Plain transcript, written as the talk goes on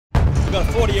We've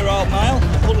got a 40-year-old male.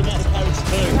 I pulled him out of Carides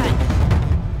too. Right.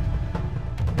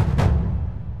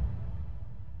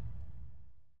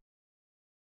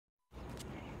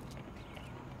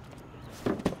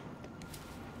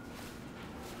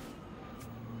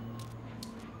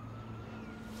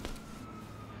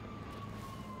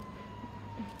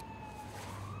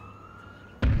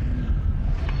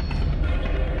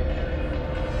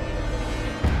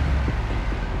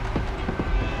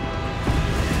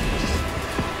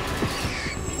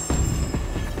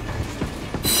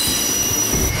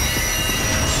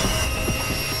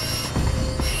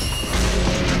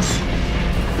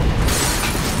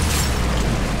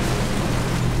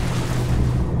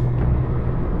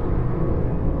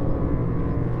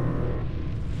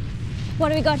 What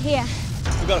do we got here?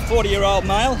 We've got a 40-year-old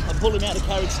male. I pulled him out of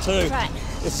Carides too. Right.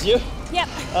 This is you? Yep.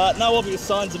 No obvious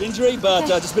signs of injury, but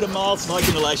just a bit of mild smoke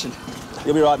inhalation.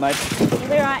 You'll be right, mate. You'll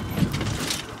be right.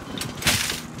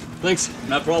 Thanks.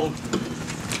 No problem.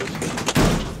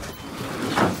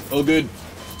 All good.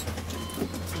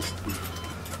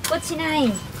 What's your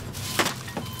name?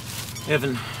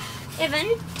 Evan. Evan,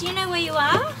 do you know where you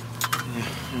are? Yeah,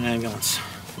 an ambulance.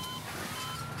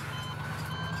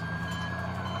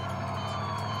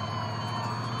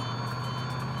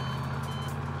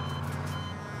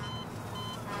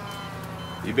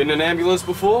 You been in an ambulance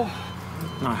before?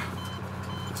 No.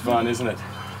 It's fine, isn't it?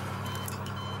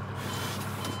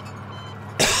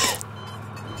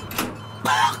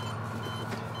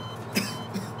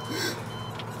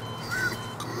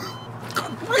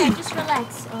 Okay, just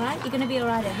relax, all right? You're gonna be all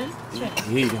right, Evan. That's right.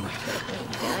 Here you go. There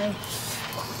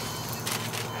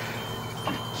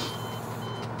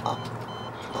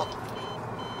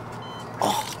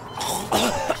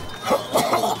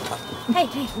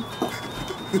you go. Hey.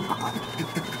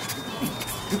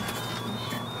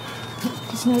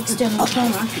 There's no external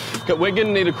trauma. We're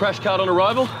gonna need a crash cart on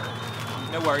arrival.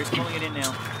 No worries, calling it in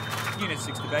now. Unit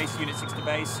 6 to base, Unit 6 to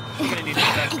base. We're gonna need a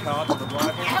crash cart on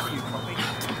arrival. You copy?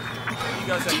 You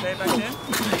guys okay back there?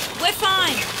 We're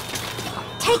fine.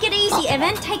 Take it easy,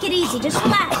 Evan. Take it easy. Just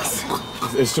relax.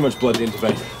 There's too much blood to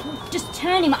intubate. Just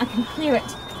turn him. I can clear it.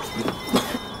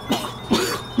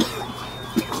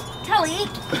 Tully.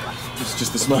 It's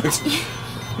just the smokes.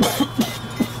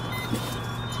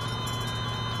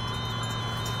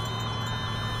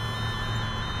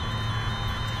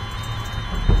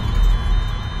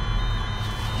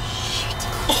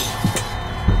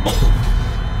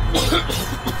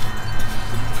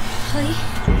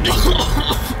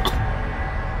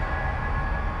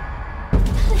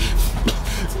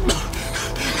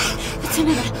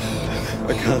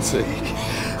 I can't see.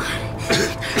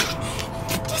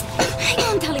 Just hang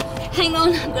on, Tully. Hang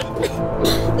on. I'm gonna...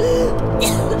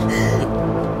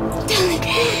 Tully.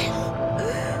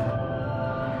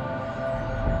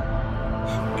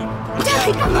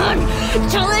 Tully, come on.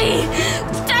 Tully.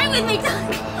 Stay with me,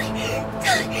 Tully.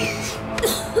 Tully.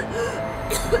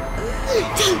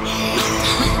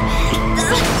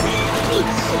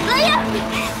 Lay up.